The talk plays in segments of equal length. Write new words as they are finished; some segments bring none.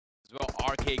well.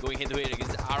 RK going into it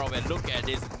against Arrow, and look at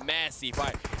this messy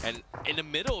fight. And in the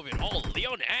middle of it all,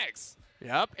 Leon X.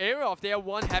 Yep, Aerof, they are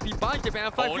one happy bunch. They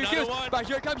have 5 free kills. One. But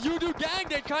here comes Yoodo gang.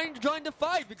 They're trying to join the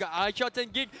fight. We got iShots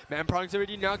and Gig. Manprong's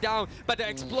already knocked down. But the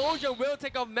explosion will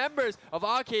take off members of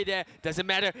RK there. Doesn't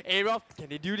matter. Aerof, can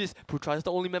they do this? Putra is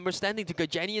the only member standing to get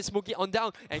Jenny and Smokey on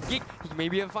down. And Gig, he may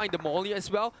be able to find the Molly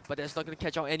as well. But that's not going to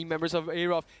catch out any members of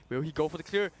Aerof. Will he go for the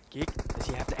clear? Gig, does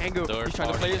he have the angle? He's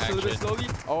trying to play this a little bit slowly.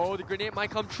 Oh, the grenade might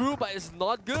come true, but it's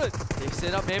not good. They've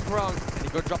set up Manprong. And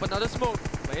they're going to drop another smoke.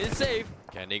 Play it safe.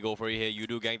 Can they go for it here?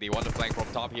 Yoodo gang, they want to flank from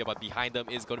top here, but behind them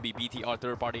is going to be BTR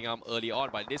third-party arm early on.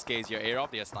 But in this case here,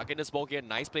 Aerof, they are stuck in the smoke here.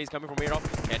 Nice plays coming from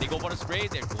Aerof. Can they go for the sprays?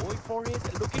 They're going for it.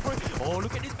 They're looking for it. Oh,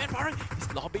 look at this Manpower.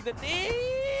 He's lobbing the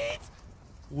nades.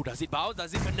 Oh, does it bounce?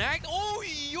 Does it connect? Oh,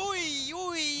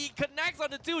 connects on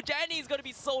the two. Jenny is going to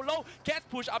be so low. Gets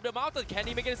pushed up the mountain. Can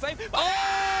he make it the same?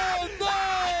 Oh,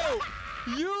 no!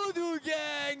 Yoodo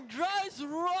gang drives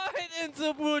right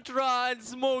into Putra and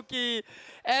Smokey.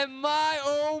 And my,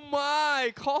 oh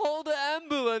my, call the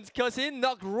ambulance because he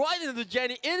knocked right into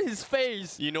Jenny in his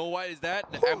face. You know what is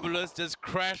that? The ambulance just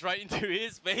crashed right into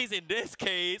his face in this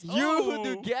case.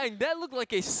 Yoodo gang, that looked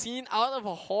like a scene out of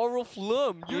a horror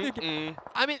film.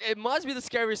 I mean, it must be the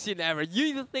scariest scene ever.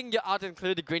 You think you're out and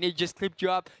clear, the grenade just clipped you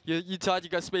up. You thought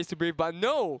you got space to breathe, but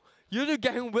no. Yoodo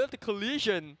gang with the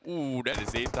collision. Ooh, at the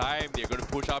same time, they're going to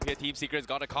push up here. Team Secret's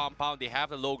got a compound. They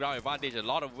have the low ground advantage. A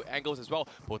lot of angles as well.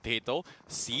 Potato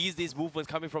sees these movements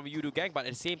coming from Yoodo gang, but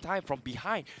at the same time, from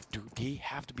behind, do they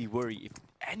have to be worried if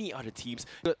any other teams?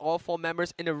 Got all 4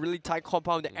 members in a really tight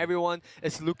compound that everyone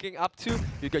is looking up to.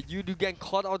 You got Yoodo gang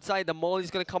caught outside. The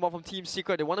Molly's going to come up from Team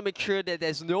Secret. They want to make sure that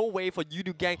there's no way for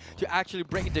Yoodo gang to actually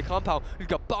break into the compound. You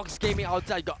got Box Gaming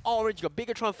outside. You got Orange. You got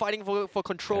Bigetron fighting for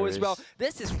control as well.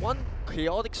 This is one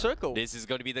chaotic circle. This is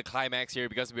going to be the climax here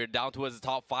because we're down towards the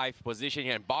top 5 position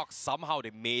here, and Box somehow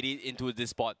they made it into this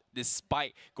spot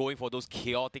despite going for those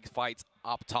chaotic fights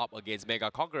up top against Mega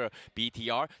Conqueror.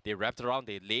 BTR, they wrapped around,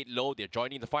 they laid low, they're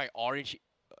joining the fight. Orange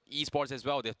Esports as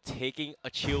well, they're taking a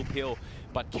chill pill.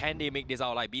 But can they make this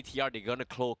out? Like BTR, they're gonna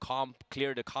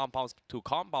clear the compounds to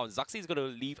compound. Zaxi is gonna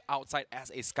leave outside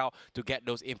as a scout to get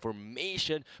those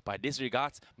information. By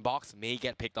disregards, Box may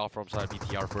get picked off from side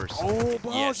BTR first. Oh,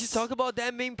 Box, yes. You talk about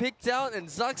them being picked out, and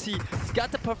Zaxi has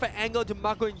got the perfect angle to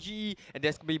Marco and GE, and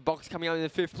there's gonna be Box coming out in the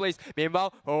 5th place.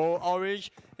 Meanwhile,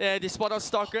 Orange, they spot out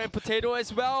Stalker and Potato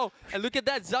as well. And look at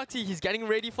that, Zaxi, he's getting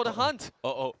ready for the hunt. Be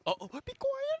quiet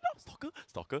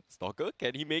now. Stalker,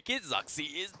 can he make it? Zaxi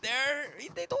is there.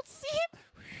 They don't see him.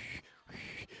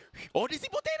 Oh, they see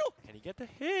Potato. Can he get the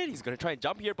hit? He's going to try and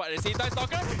jump here, but at the same time,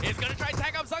 Stalker is going to try and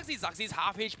tag up Zaxi. Zaxi's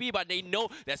half HP, but they know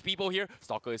there's people here.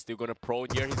 Stalker is still going to prone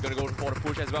here. He's going to go for the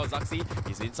push as well. Zaxi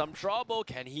is in some trouble.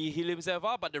 Can he heal himself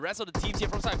up? But the rest of the teams here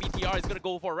from side BTR is going to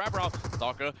go for a wraparound.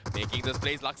 Stalker making this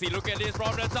place. Luxy, look at this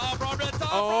from the top, from the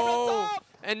top.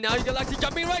 And now you got Luxy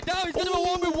jumping right down. He's going to do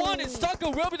a 1v1, and Stalker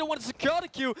will be the one to secure the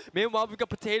kill. Meanwhile, we've got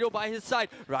Potato by his side.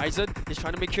 Ryzen is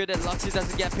trying to make sure that Luxy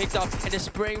doesn't get picked up, and they're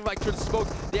spraying right through the smoke.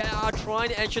 They are trying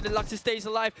to ensure that Luxy stays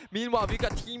alive. Meanwhile, we've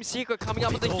got Team Secret coming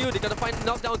up with the kill. They're going to find a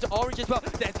knockdown to Orange as well.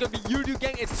 That's going to be Yoodo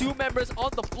gang and 2 members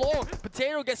on the floor.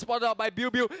 Potato gets spotted out by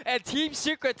biubiu, and Team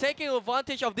Secret taking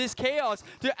advantage of this chaos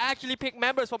to actually pick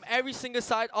members from every single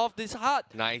side of this hut.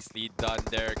 Nicely done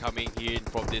there, coming in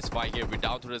from this fight here. We're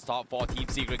down to the top 4. Team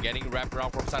Secret getting wrapped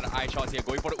around from side of iShots here,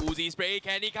 going for the Uzi spray.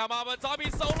 Can he come up on top?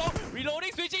 He's solo,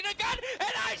 reloading, switching the gun, and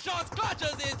iShots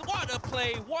clutches is. What a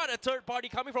play, what a third party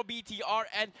coming from BTR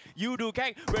and Yoodo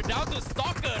gang. We're down to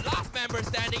Stalker, last member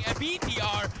standing, and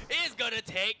BTR is gonna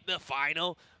take the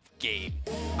final game.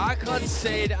 I can't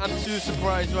say that I'm too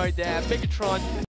surprised right there. Bigetron